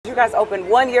You guys opened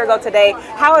 1 year ago today.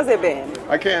 How has it been?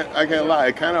 I can't lie.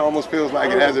 It kind of almost feels like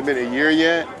it hasn't been a year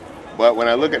yet. But when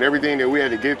I look at everything that we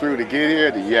had to get through to get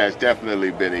here, yeah, it's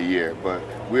definitely been a year. But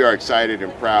we are excited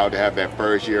and proud to have that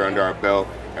first year under our belt.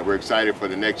 And we're excited for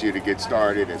the next year to get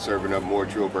started and serving up more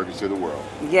Trill Burgers to the world.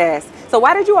 Yes. So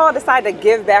why did you all decide to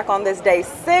give back on this day?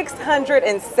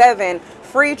 607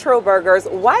 free Trill Burgers.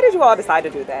 Why did you all decide to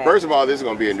do that? First of all, this is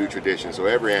going to be a new tradition. So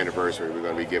every anniversary, we're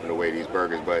going to be giving away these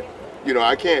burgers. But you know,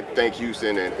 I can't thank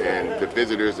Houston and the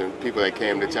visitors and people that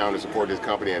came to town to support this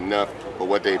company enough for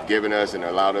what they've given us and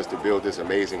allowed us to build this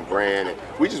amazing brand. And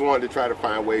we just wanted to try to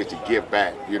find ways to give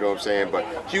back, you know what I'm saying? But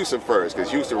Houston first,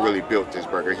 because Houston really built this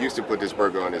burger. Houston put this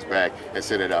burger on his back and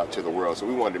sent it out to the world. So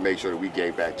we wanted to make sure that we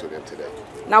gave back to them today.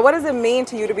 Now, what does it mean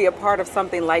to you to be a part of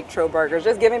something like Trill Burgers?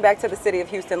 Just giving back to the city of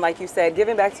Houston, like you said,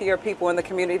 giving back to your people in the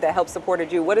community that helped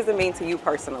supported you. What does it mean to you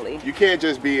personally? You can't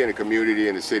just be in a community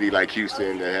in a city like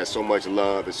Houston that has so much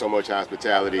love and so much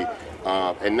hospitality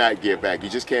and not give back. You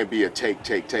just can't be a take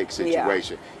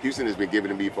situation. Yeah. Houston has been giving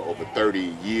to me for over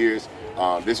 30 years.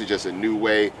 This is just a new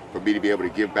way for me to be able to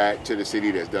give back to the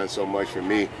city that's done so much for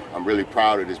me. I'm really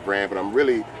proud of this brand, but I'm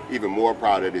really even more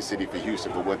proud of this city for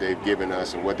Houston for what they've given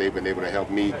us and what they've been able to help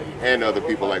me and other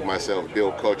people like myself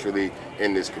build culturally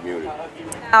in this community.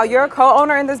 Now, you're a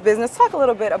co-owner in this business. Talk a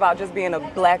little bit about just being a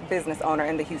black business owner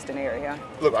in the Houston area.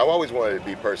 Look, I've always wanted to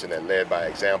be a person that led by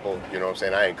example. You know what I'm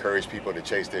saying? I encourage people to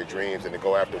chase their dreams and to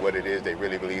go after what it is they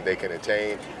really believe they can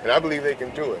attain. And I believe they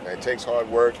can do it. And it takes hard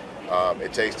work.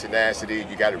 It takes tenacity.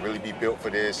 You got to really be built for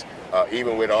this.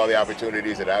 Even with all the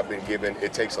opportunities that I've been given,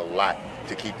 it takes a lot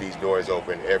to keep these doors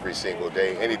open every single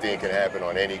day. Anything can happen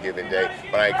on any given day.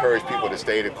 But I encourage people to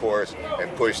stay the course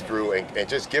and push through and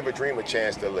just give a dream a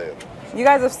chance to live. You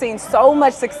guys have seen so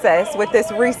much success with this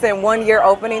recent one-year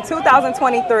opening,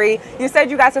 2023. You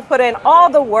said you guys have put in all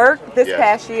the work this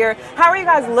past year. How are you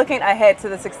guys looking ahead to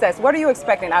the success? What are you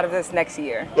expecting out of this next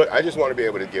year? Look, I just want to be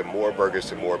able to give more burgers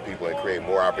to more people and create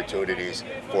more opportunities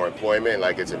for employment.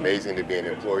 Like, it's amazing to be an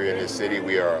employer in this city.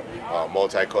 We are a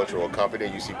multicultural company.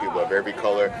 You see people of every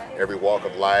color, every walk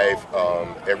of life,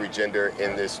 every gender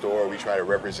in this store. We try to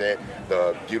represent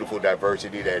the beautiful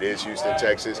diversity that is Houston,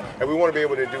 Texas, and we want to be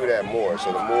able to do that more.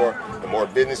 So the more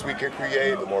business we can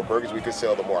create, the more burgers we can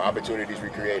sell, the more opportunities we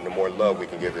create, and the more love we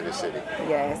can give to the city.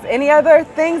 Yes. Any other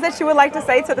things that you would like to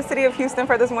say to the city of Houston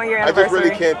for this one-year anniversary? I just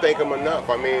really can't thank them enough.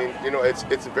 I mean, you know, it's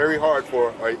very hard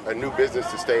for a new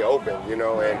business to stay open, you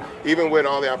know, and even with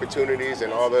all the opportunities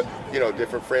and all the, you know,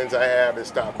 different friends I have and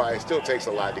stop by, it still takes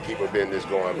a lot to keep a business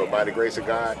going. But by the grace of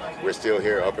God, we're still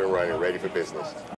here up and running, ready for business.